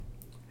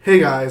Hey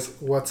guys,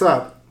 what's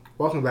up?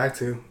 Welcome back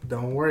to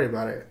Don't Worry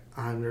About It.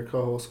 I'm your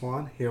co-host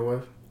Juan, here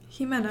with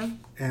Jimena.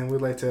 and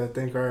we'd like to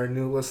thank our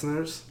new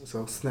listeners.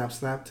 So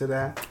snap to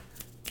that.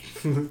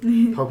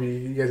 Hope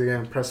you guys are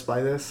getting impressed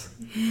by this.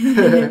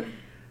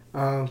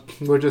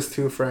 We're just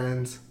two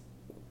friends.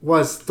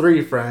 Was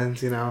three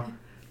friends,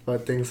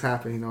 but things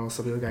happen,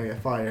 some people gotta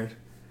get fired.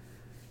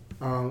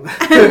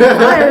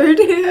 Fired.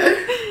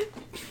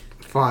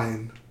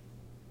 Fine.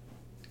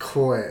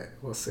 Quit,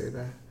 we'll say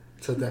that.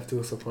 To death do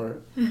us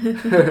apart.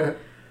 Yeah,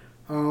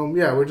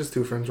 we're just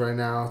two friends right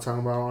now talking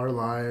about our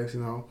lives,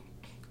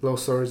 little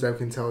stories that we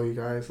can tell you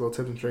guys, little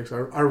tips and tricks,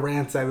 our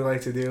rants that we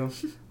like to do.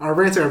 Our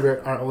rants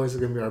are always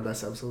going to be our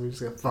best episode. We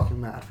just get fucking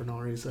mad for no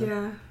reason.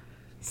 Yeah.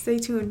 Stay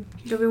tuned.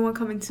 There'll be one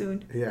coming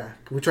soon. Yeah.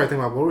 We tried to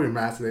think about what we were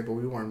mad today, but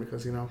we weren't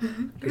because, We're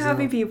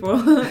happy people.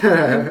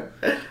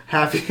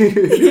 happy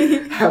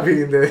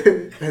in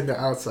the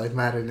outside,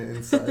 mad in the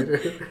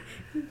inside.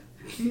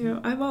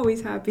 I'm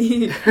always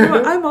happy.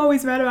 I'm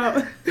always mad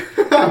about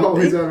I'm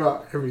always mad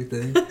about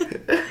everything.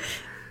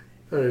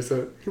 Alright,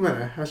 so,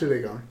 Jimena, how's your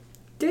day going?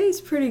 Day's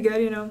pretty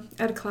good, I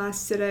had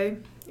class today.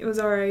 It was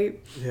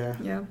alright. Yeah.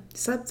 Yeah.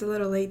 Slept a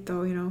little late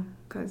though,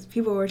 because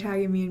people were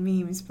tagging me in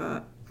memes,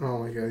 but Oh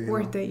my god,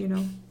 worth it,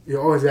 You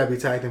always gotta be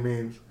tagged in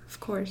memes.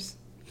 Of course.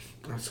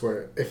 I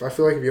swear. I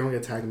feel like if you don't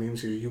get tagged in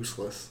memes, you're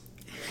useless.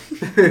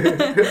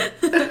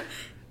 I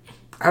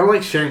don't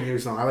like sharing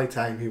memes though. I like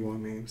tagging people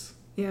in memes.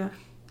 Yeah.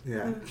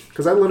 Yeah.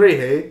 Because I literally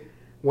hate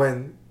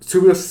when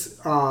two people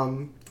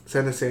send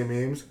the same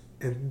memes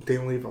and they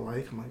don't leave a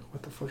like. I'm like,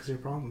 what the fuck is your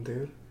problem,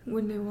 dude?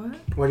 When they what?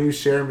 When you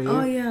share a meme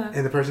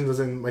and the person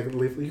doesn't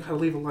leave, you gotta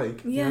leave a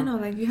like. Yeah,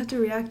 no, you have to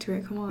react to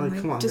it. Come on.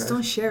 Come on, just guys.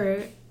 Don't share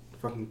it.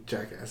 Fucking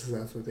jackasses,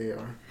 that's what they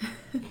are.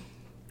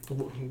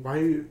 Why are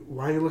you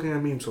looking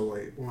at memes so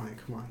late? Why?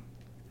 Come on.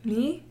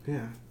 Me?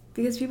 Yeah.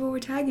 Because people were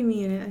tagging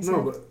me in it.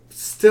 No, but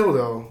still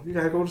though, you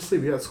gotta go to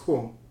sleep. You got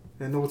school.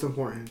 And know what's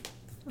important.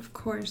 Of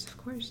course.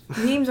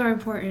 Memes are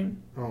important.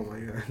 Oh my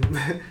god.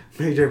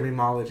 Major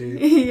memology.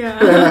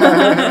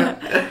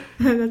 Yeah.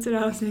 That's what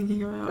I was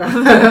thinking about.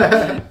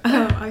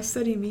 I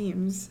study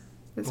memes.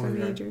 That's my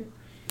major.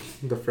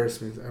 The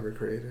first memes ever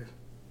created.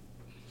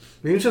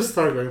 Memes just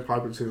started getting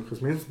popular too,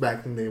 because memes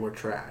back then they were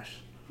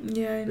trash.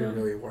 Yeah, I know.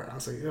 They really were. I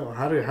was like, yo,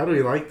 how do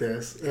you like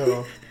this?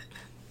 Yo,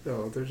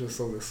 they're just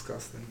so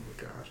disgusting. Oh my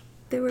god.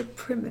 They were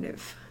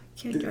primitive.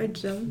 Can't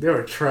judge them. They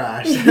were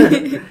trash.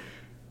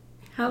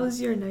 How was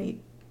your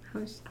night?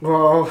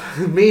 Well,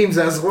 memes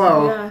as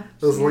well. Yeah.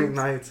 Those late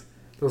nights.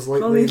 Those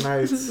late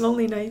nights.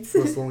 Lonely nights.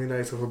 Those lonely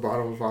nights with a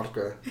bottle of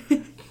vodka.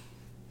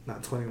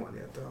 Not 21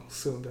 yet, though.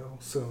 Soon, though.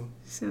 Soon.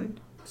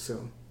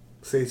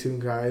 Stay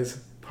tuned,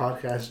 guys.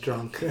 Podcast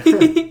drunk.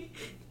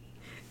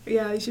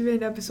 Yeah, it should be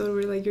an episode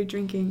where, you're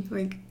drinking,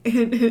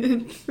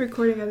 and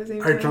recording at the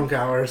same time. Our drunk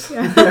hours.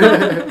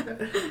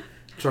 Yeah.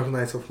 Drunk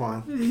Nights with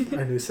Juan.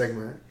 Our new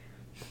segment.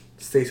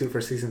 Stay tuned for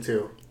season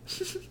 2.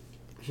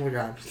 Oh my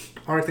god.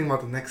 Already thinking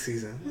about the next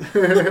season.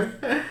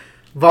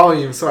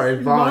 Volume.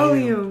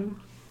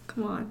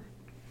 Come on.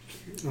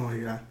 Oh my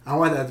god. I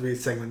want that to be a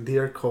segment.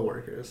 Dear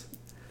coworkers.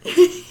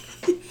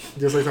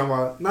 Just talking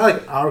about,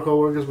 not our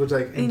coworkers, but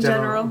in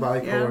general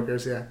about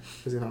coworkers, yeah.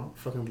 Because,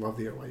 fucking love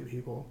Dear White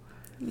People.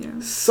 Yeah.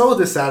 So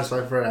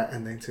dissatisfied for that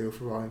ending too,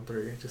 for volume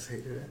 3. I just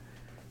hated it.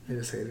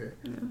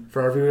 Yeah.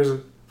 For our viewers,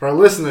 for our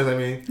listeners, I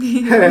mean.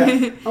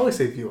 I always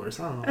say viewers.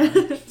 I don't know.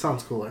 It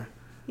sounds cooler.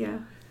 Yeah.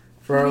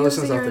 For our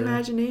listeners out there.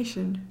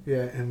 Imagination.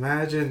 Yeah,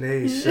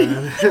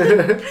 imagination.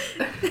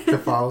 The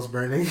file's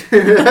burning.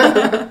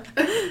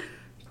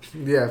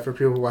 Yeah, for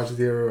people who watch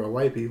Dear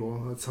White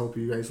People, let's hope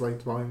you guys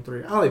liked Volume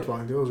 3. I liked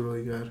Volume 2. It was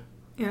really good.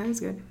 Yeah, it's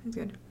good.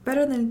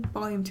 Better than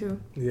Volume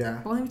 2.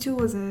 Yeah. Volume 2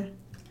 was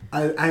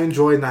I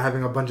enjoyed not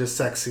having a bunch of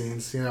sex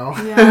scenes, Yeah.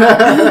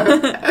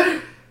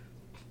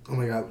 Oh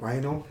my god,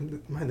 Lionel?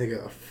 My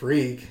nigga a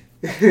freak.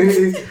 I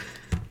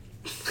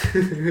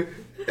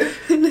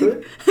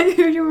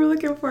heard you were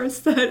looking for a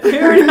stud.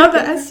 I already have the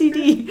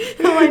STD.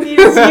 All I need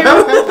is you.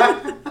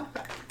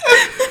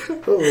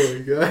 Oh my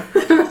god.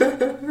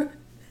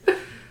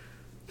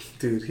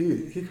 Dude,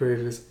 he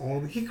created his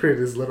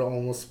little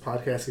almost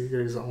podcast. He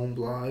created his own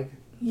blog.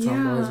 Yeah.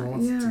 Dude,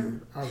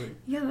 I was like,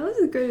 yeah, that was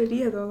a good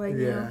idea though.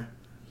 yeah.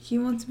 He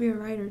wants to be a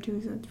writer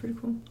too, so that's pretty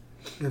cool.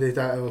 And they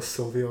thought it was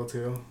Silvio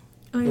too.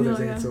 I know,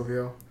 yeah.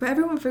 Silvio. But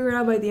everyone figured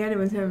out by the end it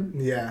was him.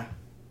 Yeah.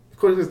 Of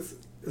course,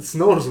 it's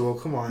noticeable.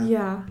 Come on.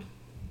 Yeah.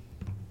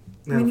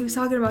 Now, I mean, he was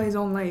talking about his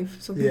own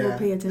life, so people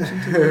pay attention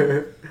to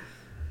it.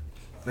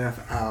 Now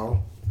for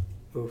Al.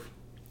 Oof.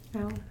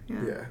 Al,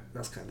 yeah. Yeah,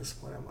 that's kind of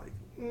disappointing. I'm like,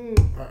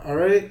 all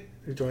right,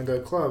 you joined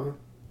the club.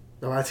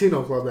 The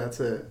Latino club, that's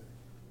it.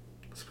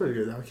 It's pretty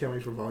good, though. I can't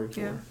wait for Volume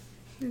 4. Yeah,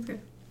 it's good.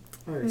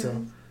 All right,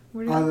 so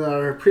on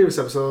our previous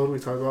episode, we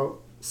talked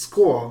about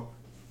school.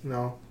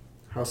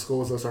 How school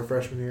was us our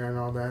freshman year and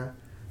all that.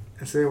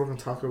 And today we're going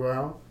to talk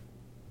about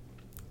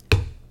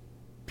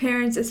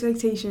parents'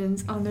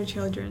 expectations on their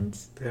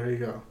children's. There you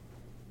go.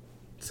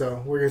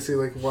 So we're going to see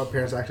what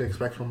parents actually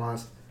expect from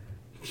us.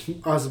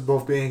 Us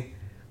both being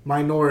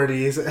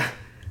minorities. I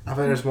think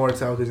there's more to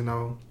tell because,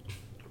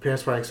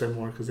 parents probably expect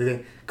more because they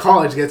think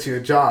college gets you a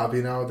job,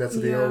 you know? That's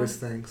what they Yeah. always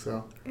think,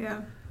 so.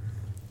 Yeah.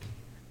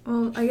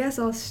 Well, I guess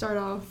I'll start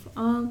off.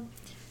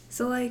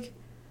 So like,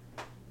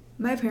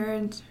 my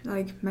parents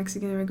like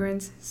Mexican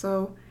immigrants,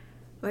 so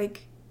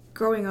like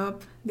growing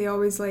up, they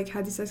always like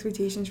had these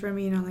expectations for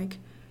me, you know, like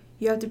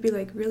you have to be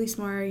like really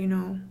smart, you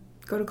know,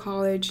 go to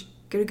college,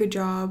 get a good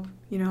job,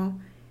 you know,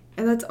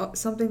 and that's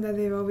something that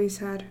they've always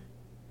had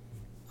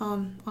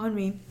on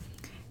me.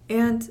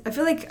 And I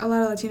feel like a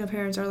lot of Latino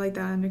parents are like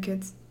that on their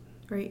kids,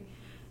 right?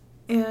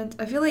 And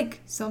I feel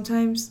like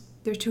sometimes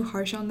they're too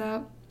harsh on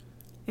that.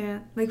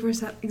 And like for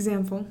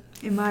example,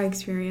 in my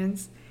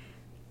experience,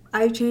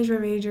 I've changed my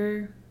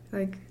major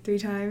like 3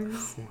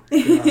 times,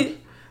 Oh,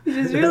 which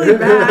is really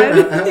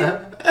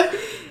bad.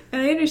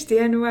 And I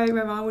understand why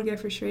my mom would get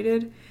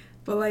frustrated,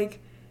 but like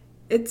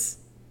it's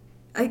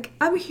like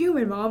I'm a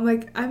human, mom.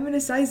 Like I'm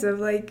indecisive.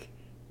 Like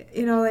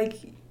you know, like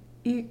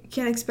you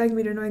can't expect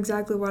me to know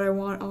exactly what I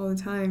want all the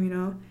time, you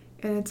know.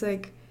 And it's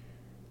like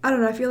I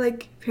don't know. I feel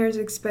like parents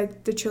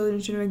expect the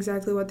children to know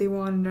exactly what they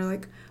want, and they're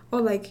like, oh,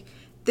 like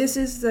this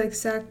is the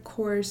exact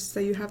course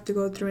that you have to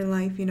go through in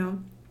life, you know.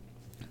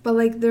 But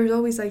like there's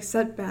always like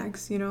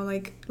setbacks, you know,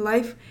 like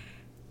life.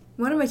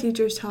 One of my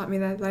teachers taught me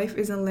that life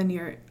isn't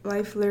linear.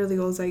 Life literally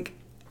goes like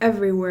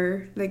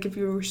everywhere. Like if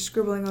you were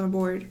scribbling on a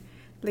board,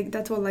 like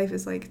that's what life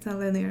is like. It's not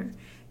linear.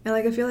 And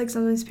like I feel like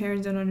sometimes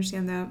parents don't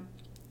understand that.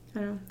 I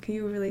don't know. Can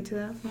you relate to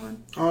that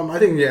one? I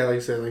think, yeah, like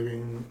you said, like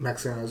being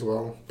Mexican as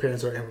well,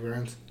 parents are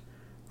immigrants.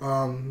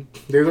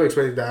 They really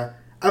expected that.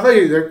 I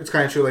feel like it's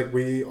kind of true, like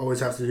we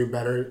always have to do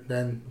better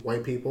than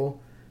white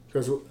people.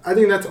 Because I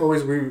think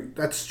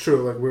that's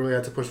true, like we really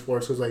had to push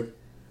forward because like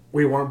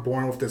we weren't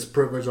born with this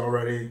privilege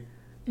already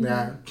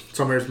that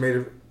some parents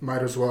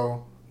might as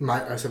well,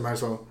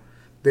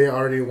 they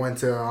already went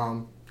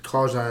to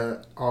college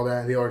and all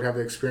that, and they already have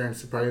the experience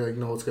to probably like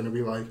know what it's going to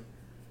be like.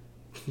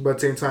 But at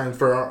the same time,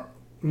 for our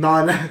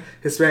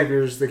non-Hispanic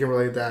viewers, they can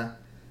relate that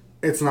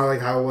it's not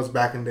like how it was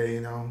back in the day,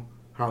 you know,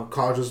 how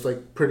college was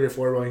like pretty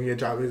affordable and you get a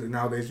job.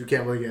 Nowadays, you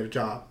can't really get a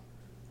job.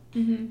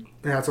 And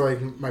that's what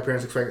like my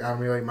parents expect out of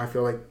me. Like, I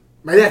feel like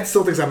my dad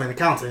still thinks I'm in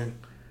accounting.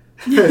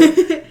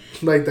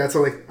 Like that's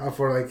what like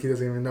for like he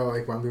doesn't even know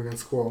like what I'm doing in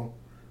school.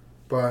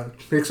 But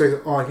he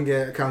expects, oh, I can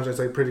get accounting that's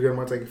like pretty good.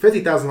 It's like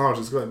 $50,000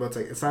 is good, but it's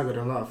like it's not good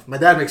enough. My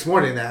dad makes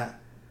more than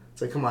that.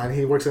 It's like, come on,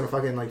 he works in a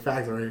fucking like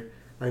factory,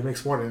 like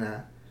makes more than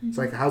that. It's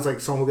like how's like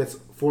someone who gets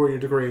 4-year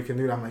degree can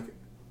do that? I'm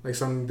like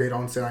something they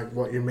don't say like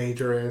what your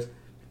major is,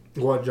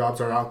 what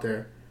jobs are out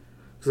there.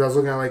 Because I was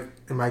looking at like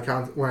in my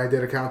account when I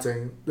did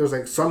accounting, there's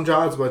like some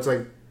jobs, but it's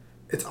like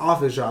it's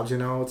office jobs, you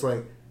know. It's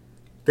like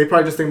they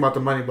probably just think about the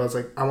money, but it's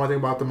like I want to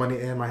think about the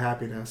money and my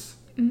happiness.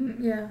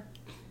 Yeah.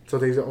 So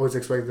they always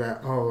expect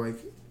that, oh, like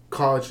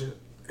college.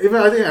 Even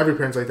I think every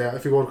parent's like that.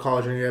 If you go to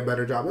college and you get a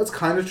better job, that's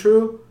kind of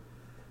true,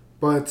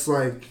 but it's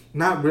like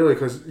not really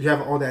because you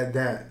have all that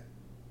debt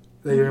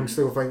that you're gonna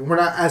stick with. Like we're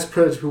not as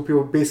privileged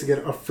people basically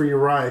get a free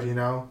ride, you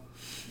know.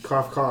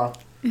 Cough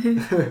cough.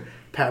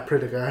 Pat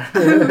Pritica.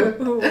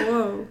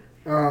 Whoa.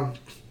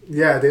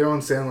 Yeah, they don't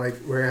understand like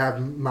we're gonna have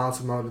amounts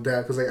of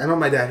debt because like I know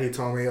my dad. He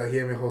told me like he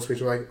gave me a whole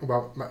speech like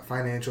about my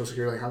financial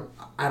security. Like how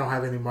I don't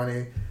have any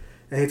money.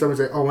 And he told me,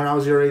 like, oh, when I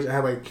was your age, I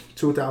had, like,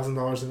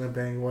 $2,000 in the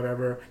bank,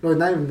 whatever. No,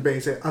 not even the bank.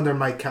 He said, under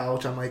my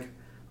couch. I'm like,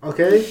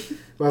 okay.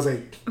 But I was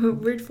like...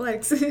 Weird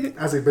flex. I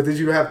was like, but did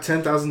you have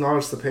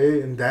 $10,000 to pay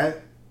in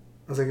debt?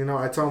 I was like, you know,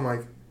 I told him,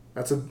 like,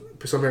 that's a...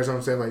 Some parents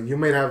I'm saying, like, you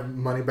may have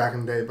money back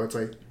in the day, but it's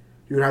like,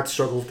 you would have to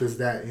struggle with this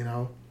debt, you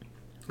know?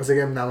 I was like,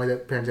 I'm not like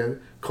that. Parents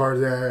had car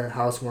debt,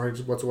 house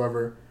mortgage,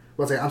 whatsoever.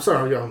 But I was like, I'm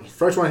sorry, yo,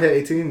 first one hit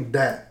 18,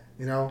 debt,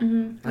 you know?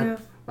 Yeah.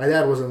 My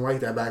dad wasn't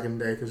like that back in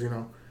the day because, you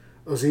know...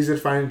 It was easy to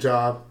find a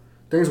job.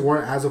 Things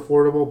weren't as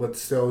affordable, but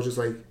still, just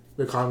like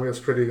the economy was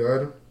pretty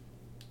good.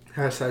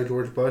 Hashtag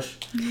George Bush.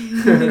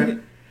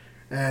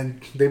 and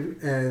they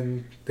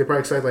probably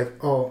excited like,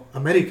 oh,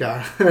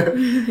 America.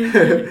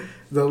 It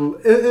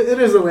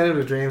is the land of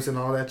the dreams and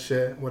all that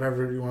shit.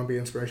 Whatever you want to be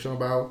inspirational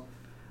about.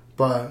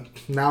 But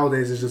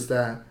nowadays, it's just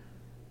that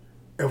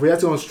if we have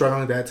to go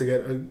struggling that to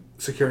get a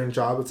securing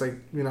job, it's like,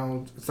 you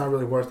know, it's not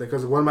really worth it.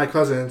 Because one of my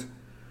cousins.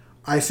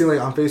 I see like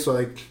on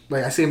Facebook,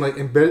 like I see him like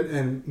in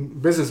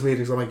business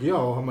meetings. I'm like,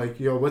 yo,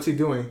 what's he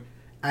doing?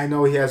 I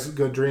know he has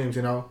good dreams,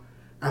 you know.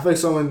 I feel like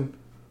someone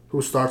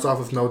who starts off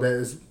with no debt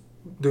is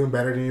doing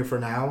better than you for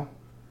now.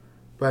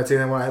 But at the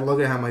end, when I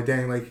look at him, I'm like,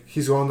 dang, like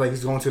he's going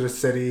to the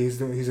city.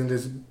 He's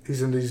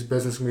in these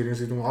business meetings.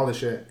 He's doing all this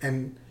shit,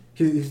 and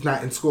he's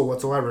not in school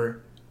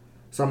whatsoever.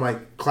 So I'm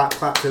like, clap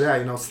to that,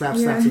 you know, snap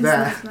to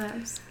that,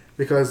 Snaps.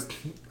 Because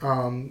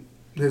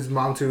his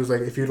mom too was like,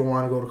 if you don't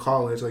want to go to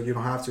college, like you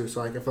don't have to.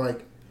 So like I feel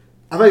like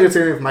it's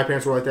saying if my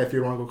parents were like that, if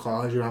you don't want to go to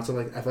college, you don't have to.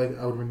 Like I feel like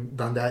I would have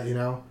done that, you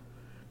know,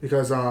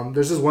 because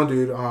there's this one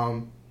dude,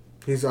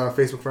 he's a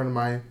Facebook friend of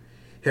mine,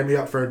 hit me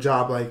up for a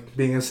job like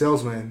being a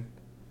salesman,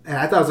 and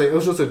I thought it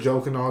was just a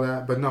joke and all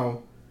that, but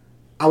no,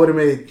 I would have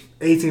made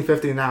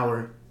 $18.50 an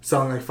hour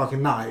selling like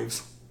fucking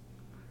knives.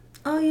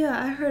 Oh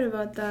yeah, I heard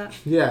about that.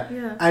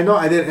 Yeah. I know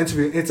I did an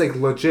interview. It's like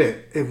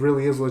legit. It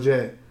really is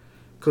legit.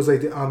 Cause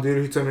like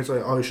dude, he told me, it's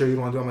like, oh, you sure you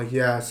want to do it? I'm like,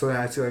 yeah. So then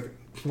I see like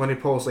when he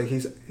posts, like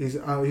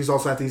he's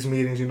also at these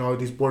meetings, you know,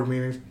 these board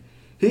meetings.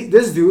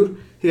 This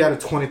dude, he had a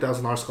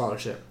 $20,000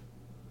 scholarship.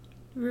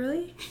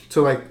 Really?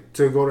 To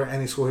go to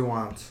any school he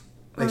wants,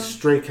 like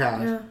straight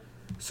cash. Yeah.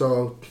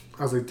 So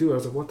I was like,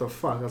 dude, what the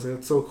fuck? I was like,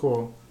 that's so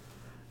cool.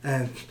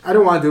 And I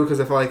didn't want to do it because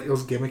I felt like it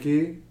was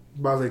gimmicky.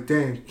 But I was like,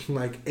 dang,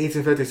 like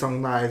 1850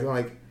 something nice.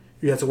 Like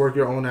you had to work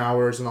your own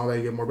hours and all that.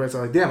 You get more bread. So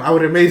I was like, damn, I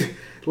would have made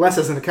less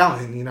as an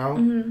accountant, you know.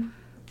 Mm-hmm.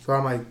 So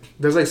I'm like,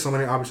 there's like so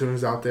many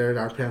opportunities out there that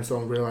our parents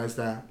don't realize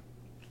that.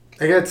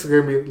 I guess it's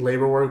gonna be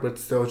labor work, but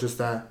still, just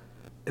that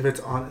if it's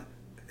on,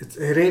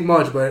 it ain't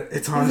much, but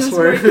it's honest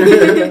work.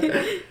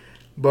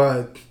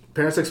 But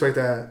parents expect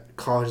that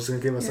college is gonna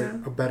give us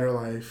like a better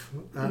life.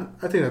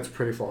 I think that's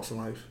pretty false in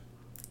life.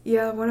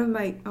 Yeah, one of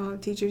my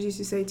teachers used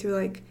to say too,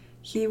 like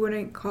he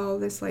wouldn't call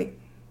this like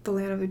the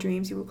land of the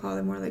dreams. He would call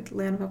it more like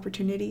land of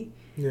opportunity.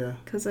 Yeah.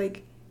 Cause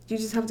like you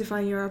just have to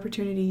find your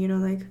opportunity, you know,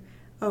 like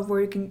of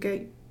where you can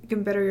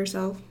better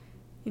yourself,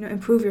 you know,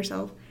 improve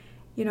yourself,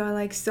 you know, and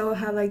like still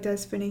have like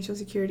this financial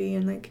security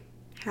and like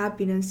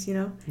happiness, you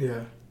know.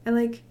 Yeah.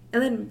 And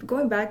then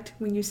going back to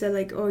when you said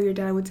like, oh, your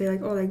dad would say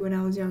like, oh, like when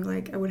I was young,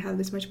 like I would have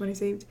this much money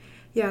saved.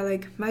 Yeah,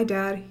 like my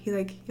dad, he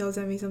like yells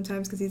at me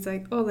sometimes because he's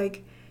like, oh,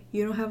 like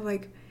you don't have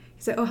like,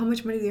 he's like, oh, how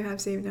much money do you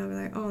have saved? And I'll be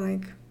like, oh,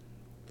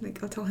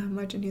 like I'll tell him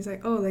how much, and he's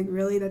like, oh, like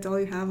really, that's all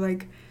you have?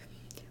 Like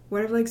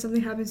what if like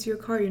something happens to your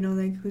car, you know,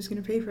 like who's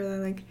gonna pay for that?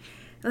 Like,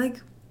 and,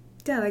 like,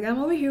 Dad, like I'm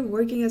over here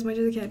working as much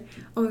as I can.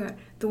 Oh my god,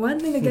 the one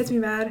thing that gets me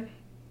mad,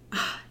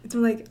 it's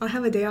when like I'll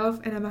have a day off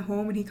and I'm at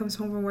home and he comes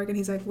home from work and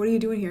he's like, what are you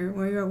doing here?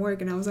 Why are you at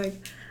work? And I was like,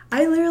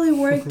 I literally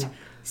worked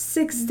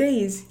 6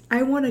 days.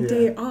 I want a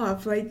day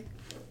off. Like,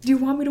 do you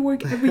want me to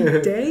work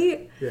every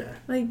day? Yeah.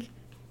 Like,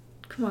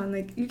 come on,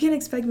 like you can't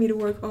expect me to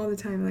work all the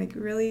time. Like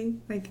really,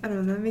 like I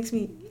don't know, that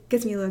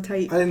gets me a little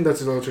tight. I think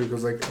that's a little true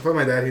because like for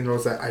my dad, he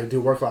knows that I do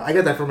work a lot. I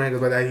get that from him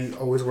because my dad, he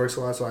always works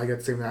a lot, so I get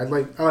the same thing. I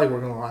like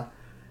working a lot.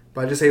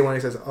 But I just hate when he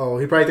says, oh,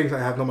 he probably thinks I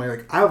have no money.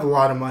 Like, I have a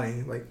lot of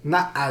money. Like,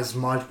 not as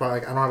much, but,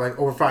 like, I don't have, like,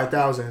 over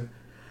 5,000.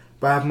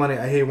 But I have money.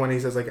 I hate when he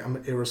says, like,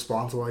 I'm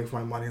irresponsible, like, for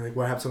my money. Like,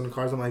 what happens to the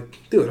cars? I'm like,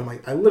 dude,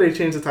 I literally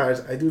change the tires.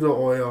 I do the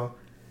oil.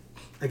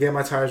 I get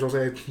my tires. I'll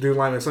say, do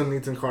alignment. Something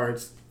needs in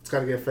cars. It's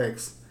got to get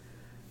fixed.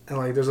 And,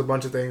 like, there's a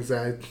bunch of things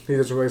that he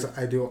doesn't realize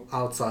I do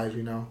outside,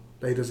 you know,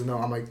 that he doesn't know.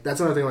 I'm like, that's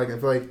another thing, like, I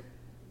feel like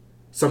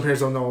some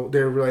parents don't know.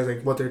 They realize,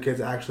 like, what their kids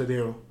actually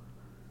do.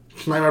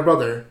 Like, my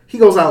brother, he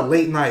goes out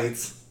late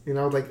nights. You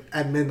know, like,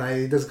 at midnight,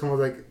 he doesn't come with,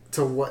 like,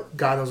 to what,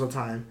 God knows what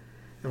time.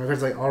 And my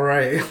parents like, all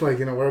right, like,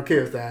 you know, we're okay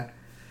with that.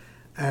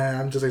 And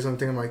I'm just, like,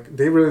 something, I'm like,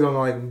 they really don't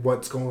know, like,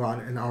 what's going on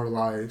in our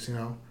lives, you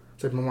know.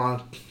 It's like, my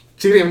mom,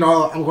 she didn't even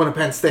know I'm going to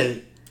Penn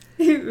State.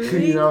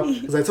 Really? You know,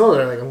 because I told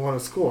her, like, I'm going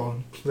to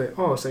school. She's like,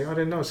 oh, so I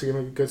didn't know. She gave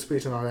me a good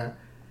speech and all that.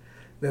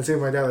 Then same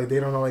with my dad, like,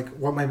 they don't know, like,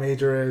 what my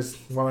major is,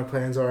 what my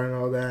plans are and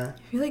all that.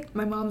 I feel like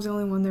my mom's the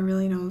only one that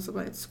really knows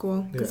about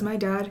school. Because my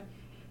dad,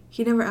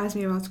 he never asked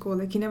me about school.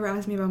 Like, he never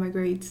asked me about my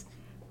grades.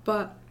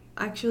 But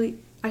actually,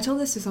 I told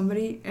this to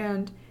somebody,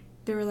 and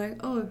they were like,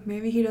 oh,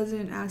 maybe he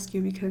doesn't ask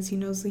you because he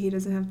knows that he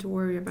doesn't have to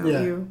worry about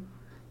you.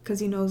 Because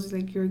he knows,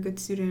 like, you're a good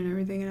student and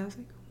everything. And I was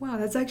like, wow,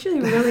 that's actually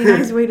a really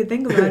nice way to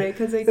think about it.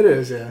 Cause, like, it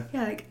is, yeah.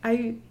 Yeah, like,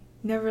 I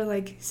never,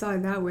 like, saw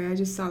it that way. I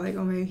just thought, like,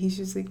 oh, maybe he's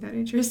just, like, not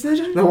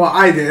interested. No, well,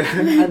 I did.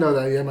 I know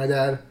that, yeah, my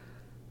dad.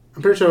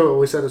 I'm pretty sure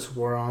we said this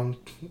before,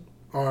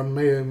 or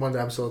maybe in one of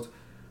the episodes.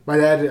 My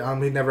dad,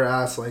 he never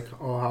asked, like,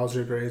 oh, how's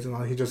your grades and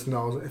all. He just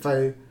knows.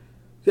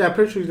 Yeah, I'm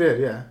pretty sure he did,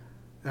 yeah.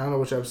 I don't know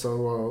which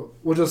episode. Well,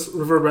 we'll just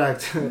revert back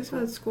to... It was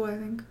about school, I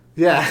think.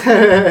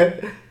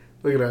 Yeah.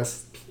 Look at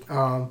us.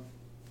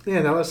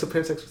 Yeah, now that's the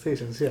parents'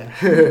 expectations, yeah.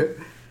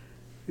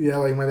 Yeah,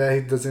 like, my dad,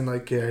 he doesn't,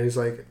 like, care. He's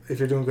like, if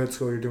you're doing good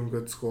school, you're doing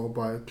good school.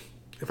 But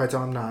if I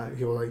tell him not,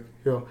 he'll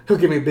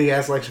give me a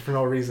big-ass lecture for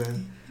no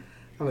reason.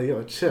 I'm like,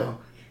 yo, chill.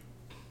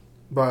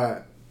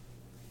 But,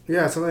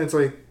 yeah, sometimes,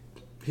 like,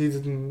 he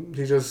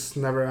just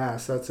never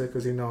asks. That's it,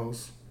 because he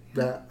knows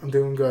that I'm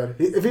doing good.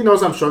 If he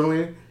knows I'm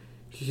struggling,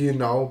 he'll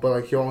know, but,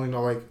 like, he'll only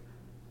know, like,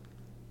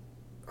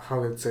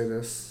 how would I say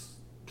this?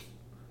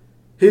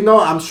 He'll know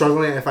I'm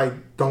struggling if I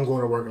don't go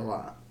to work a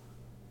lot.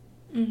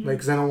 Mm-hmm. Like,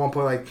 because then at one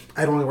point, like,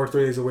 I'd only work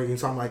 3 days a week, and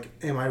so I'm, like,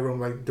 in my room,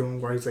 like,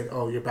 doing work. He's like,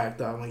 oh, you're backed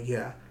up. I'm like,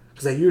 yeah.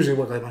 Because I usually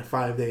work, like, my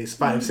 5 days,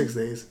 6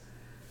 days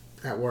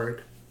at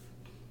work.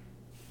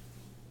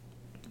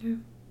 Yeah.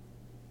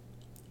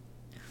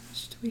 How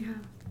much do we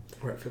have?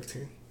 We're at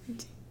 15.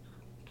 15.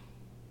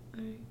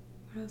 Alright.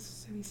 What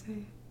else did we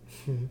say?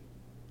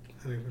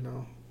 I don't even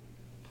know.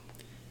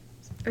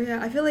 Oh,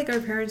 yeah, I feel like our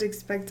parents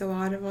expect a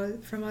lot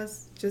from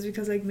us just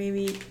because, like,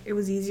 maybe it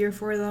was easier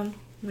for them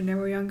when they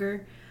were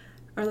younger.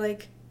 Or,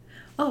 like,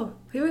 oh,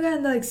 we got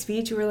in the, like,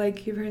 speech where,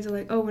 like, your parents are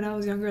like, oh, when I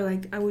was younger,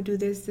 like, I would do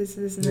this, and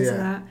this, and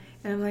that.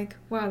 And I'm like,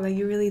 wow, like,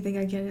 you really think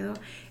I can, you know?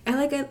 And,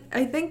 like,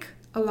 I think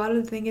a lot of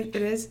the thing it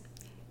is,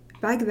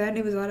 back then,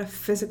 it was a lot of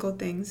physical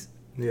things.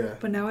 Yeah.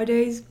 But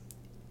nowadays,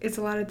 it's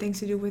a lot of things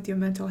to do with your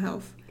mental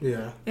health.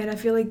 Yeah. And I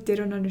feel like they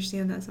don't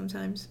understand that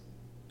sometimes.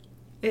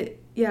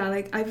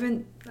 like I've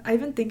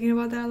been thinking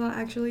about that a lot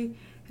actually,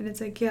 and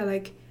it's like, yeah,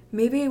 like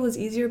maybe it was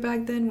easier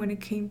back then when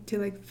it came to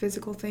like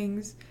physical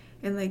things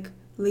and like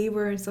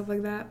labor and stuff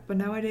like that, but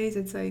nowadays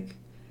it's like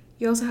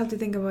you also have to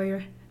think about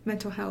your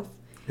mental health.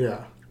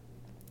 Yeah.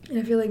 And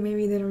I feel like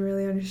maybe they don't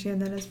really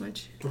understand that as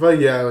much. I feel like,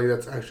 yeah, like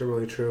that's actually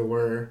really true.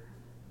 Where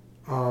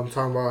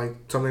talking about like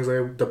some things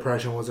like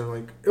depression wasn't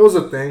like, it was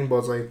a thing, but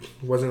it's like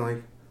wasn't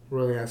like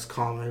really as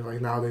common.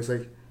 Like nowadays,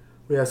 like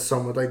we have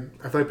so much, like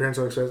I feel like parents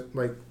are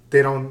like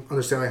they don't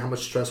understand like how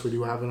much stress we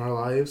do have in our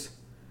lives.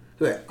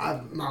 Like I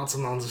have mountains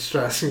and mountains of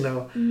stress, you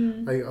know.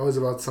 Mm-hmm. Like always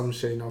about some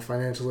shit, you know,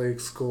 financially,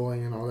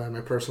 schooling, and all that.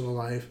 My personal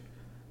life.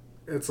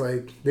 It's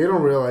like they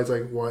don't realize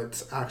like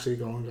what's actually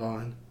going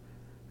on,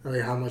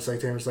 like how much like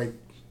Tamer's like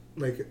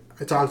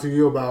I talked to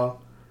you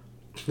about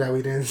that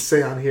we didn't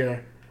say on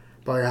here,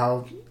 but like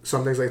how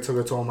some things like took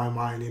a toll on my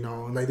mind, you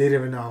know, and like they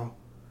didn't even know,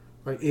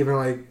 like even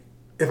like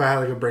if I had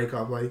like a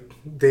breakup, like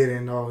they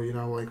didn't know, you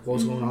know, like what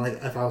was going on, like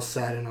if I was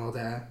sad and all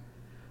that,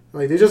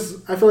 like they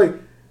just I feel like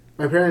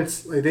my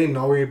parents like they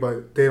know me,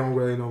 but they don't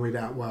really know me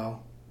that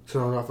well,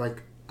 so enough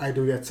like I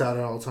do get sad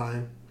all the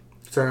time,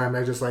 so then I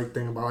might just like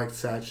think about like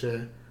sad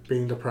shit,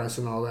 being depressed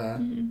and all that,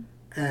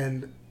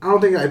 and I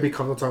don't think I'd be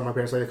comfortable talking to my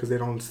parents like that because they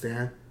don't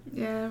understand.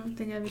 Yeah, I don't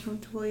think I'd be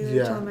comfortable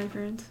either telling my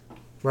parents. I'm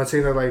not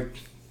saying that like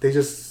they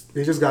just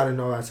gotta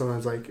know that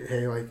sometimes like,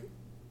 hey, like,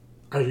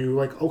 are you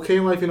like okay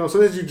in life, you know?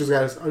 Sometimes you just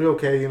gotta, are you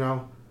okay, you know?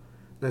 And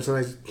then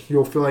sometimes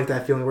you'll feel like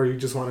that feeling where you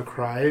just want to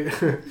cry.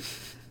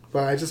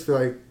 But I just feel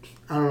like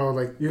I don't know,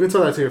 like you can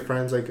tell that to your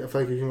friends. Like I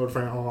feel like you can go to a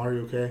friend, oh, are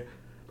you okay?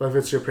 But if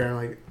it's your parent,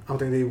 like I don't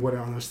think they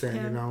wouldn't understand,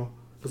 you know?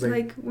 Cause,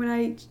 like when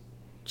I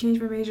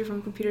changed my major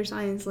from computer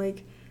science,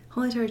 like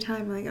whole entire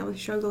time, like I was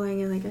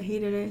struggling and like I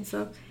hated it and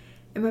stuff.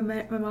 And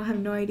my mom had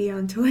no idea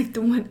until like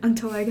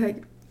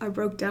I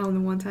broke down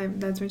the one time.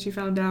 That's when she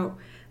found out.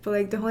 But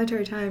like the whole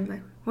entire time, like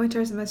whole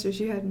entire semester,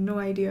 she had no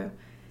idea.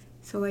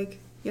 So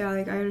like yeah,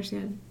 like I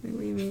understand like,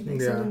 what you mean.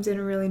 Like sometimes they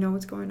don't really know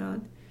what's going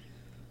on.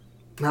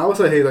 And I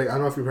also hate like I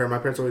don't know if you've heard my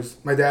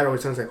dad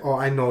always says like, oh,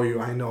 I know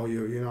you,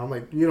 you know. I'm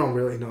like, you don't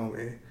really know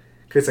me.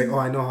 Cause it's like, oh,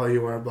 I know how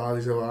you are, blah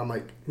blah blah. I'm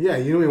like, yeah,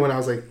 you knew me when I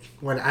was like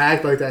when I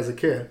acted like that as a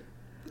kid.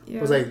 Yeah.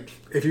 I was like,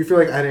 if you feel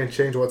like I didn't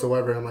change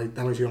whatsoever, I'm like,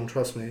 that means you don't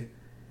trust me.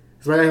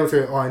 Because my dad would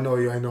say, oh, I know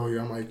you.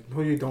 I'm like,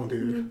 no, you don't,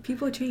 dude. Like,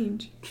 people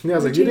change. Yeah, I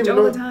was like, you didn't even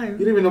know the time. You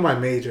didn't even know my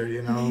major,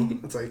 you know?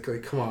 It's like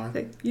come on.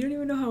 Like, you don't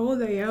even know how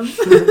old I am.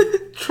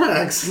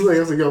 Tracks. Like, I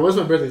was like, yo, what's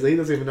my birthday? Like, he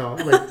doesn't even know.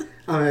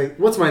 I'm like,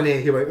 what's my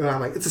name? He's like,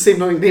 I'm like, it's the same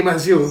name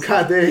as you.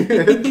 God dang.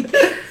 I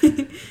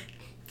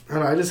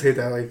don't know, I just hate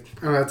that. Like,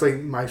 I don't know, it's like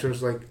my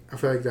experience. Like, I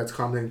feel like that's a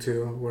common thing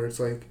too, where it's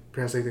like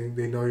parents like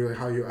they know you, like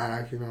how you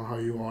act, you know, how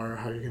you are,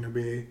 how you're gonna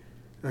be,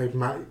 like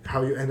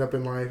how you end up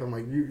in life. I'm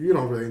like, you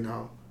don't really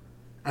know.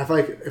 I feel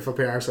like if a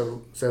parent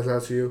says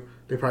that to you,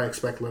 they probably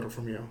expect little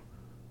from you.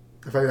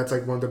 I feel like that's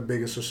like one of the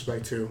biggest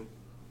respect too.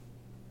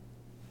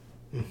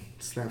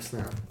 Snap.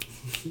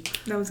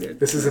 That was good.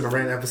 This isn't a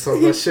rant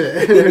episode, but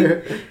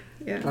shit.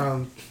 Yeah.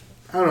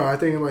 I don't know. I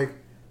think like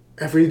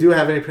if we do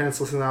have any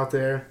parents listening out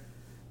there,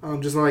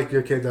 just know like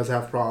your kid does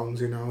have problems,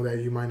 you know, that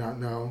you might not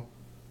know,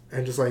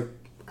 and just like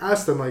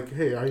ask them like,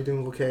 hey, are you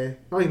doing okay?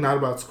 Not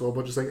about school,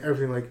 but just like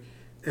everything. Like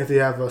if they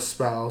have a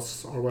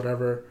spouse or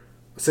whatever,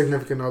 a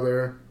significant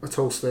other, a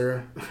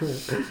toaster.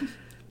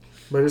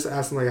 But just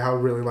ask them like how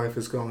really life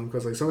is going,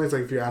 because like sometimes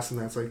like if you ask them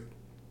that, it's like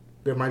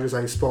they might just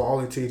like spill all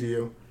the tea to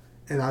you,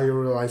 and now you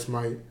realize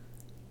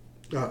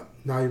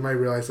now you might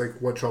realize like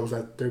what troubles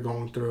that they're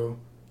going through,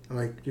 and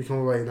like you can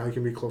relate. Now you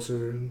can be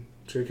closer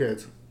to your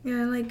kids.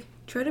 Yeah, like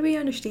try to be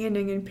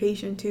understanding and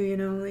patient too. You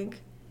know, like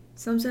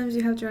sometimes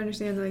you have to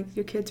understand like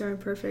your kids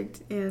aren't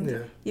perfect,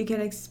 and you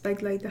can't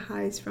expect like the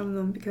highs from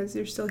them because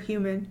they're still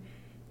human.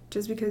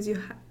 Just because you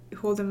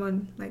hold them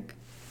on like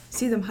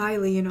see them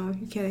highly, you know,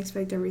 you can't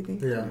expect everything.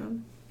 Yeah.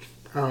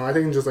 I don't know. I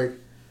think just like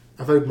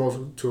I feel like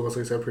most of us,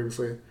 like I said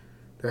previously,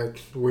 that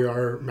we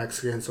are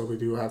Mexican, so we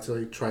do have to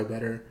like try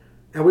better,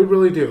 and we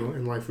really do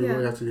in life. We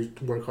really have to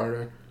work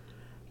harder.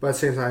 But at the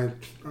same time,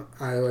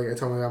 I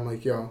tell my dad, I'm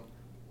like, yo,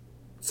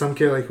 some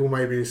kid like who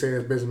might be saying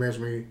this business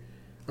management,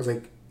 I was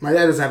like, my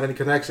dad doesn't have any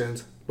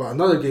connections, but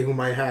another kid who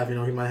might have, you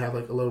know, he might have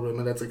like a little bit.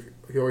 My dad's like,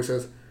 he always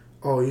says,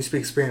 oh, you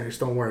speak Spanish,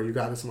 don't worry, you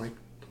got this. I'm like,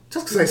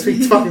 just because I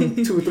speak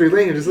fucking 2 or 3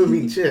 languages doesn't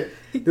mean shit.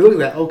 They look at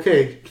that,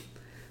 okay.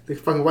 The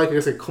fucking white guy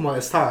say, como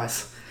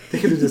estás? They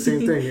can do the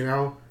same thing, you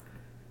know?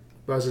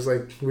 But it's just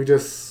like,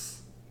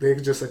 they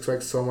just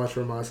expect so much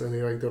from us, and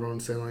they like don't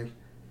understand like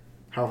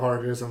how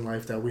hard it is in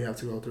life that we have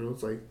to go through.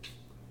 It's like,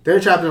 their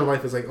chapter in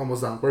life is like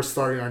almost done. We're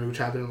starting our new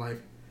chapter in life.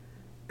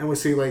 And we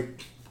see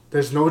like,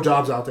 there's no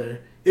jobs out there.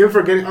 Even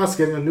for getting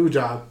a new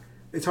job,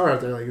 it's hard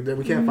out there. Like,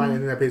 we can't find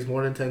anything that pays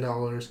more than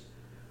 $10.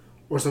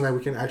 Or something that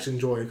we can actually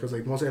enjoy, because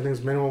like most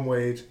everything's minimum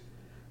wage,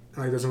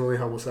 and like doesn't really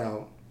help us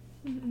out.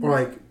 Or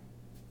like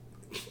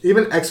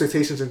even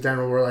expectations in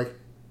general, where like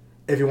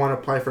if you want to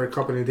apply for a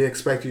company, they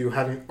expect you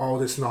having all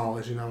this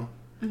knowledge, you know.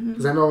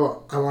 Because I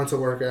know I want to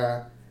work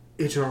at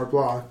H&R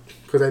Block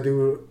because I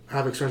do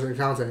have experience in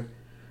accounting.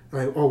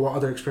 Like, oh, what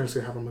other experience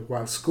do you have? I'm like,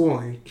 well,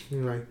 schooling.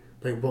 You know, like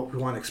like what we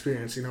want to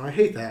experience. You know, I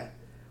hate that.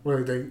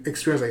 Where the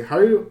experience, like, how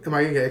am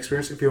I gonna get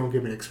experience if you don't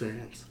give me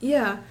experience?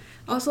 Yeah.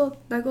 Also,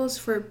 that goes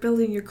for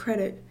building your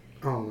credit.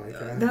 Oh my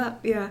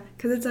god.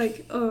 Because it's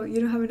like, oh, you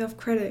don't have enough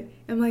credit.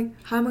 I'm like,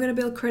 how am I gonna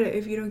build credit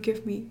if you don't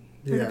give me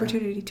an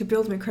opportunity to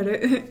build my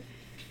credit?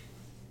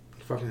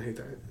 Fucking hate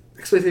that.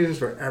 Expectations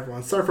for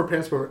everyone. Sorry for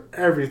parents for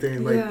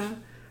everything. Like,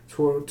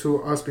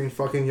 to us being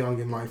fucking young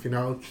in life, you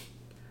know.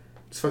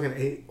 It's fucking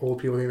 8 old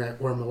people think that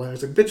we're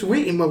millennials. Like, bitch,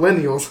 we ain't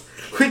millennials.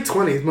 We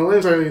 20s.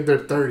 Millennials are in their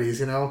 30s,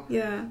 you know?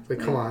 Yeah. Like,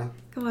 come on.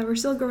 Come on, we're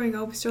still growing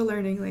up, still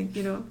learning, like,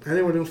 you know. I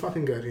think we're doing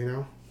fucking good, you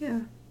know? Yeah.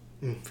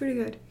 Pretty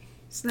good.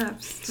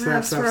 Snaps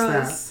Snap, for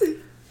us. And,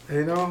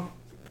 you know,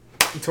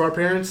 to our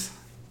parents,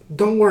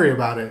 don't worry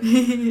about it.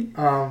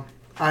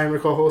 I'm your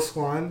co-host,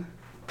 Juan.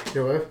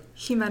 You're with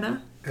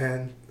Jimena.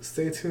 And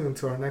stay tuned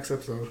to our next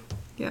episode.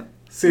 Yep.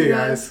 See you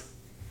guys.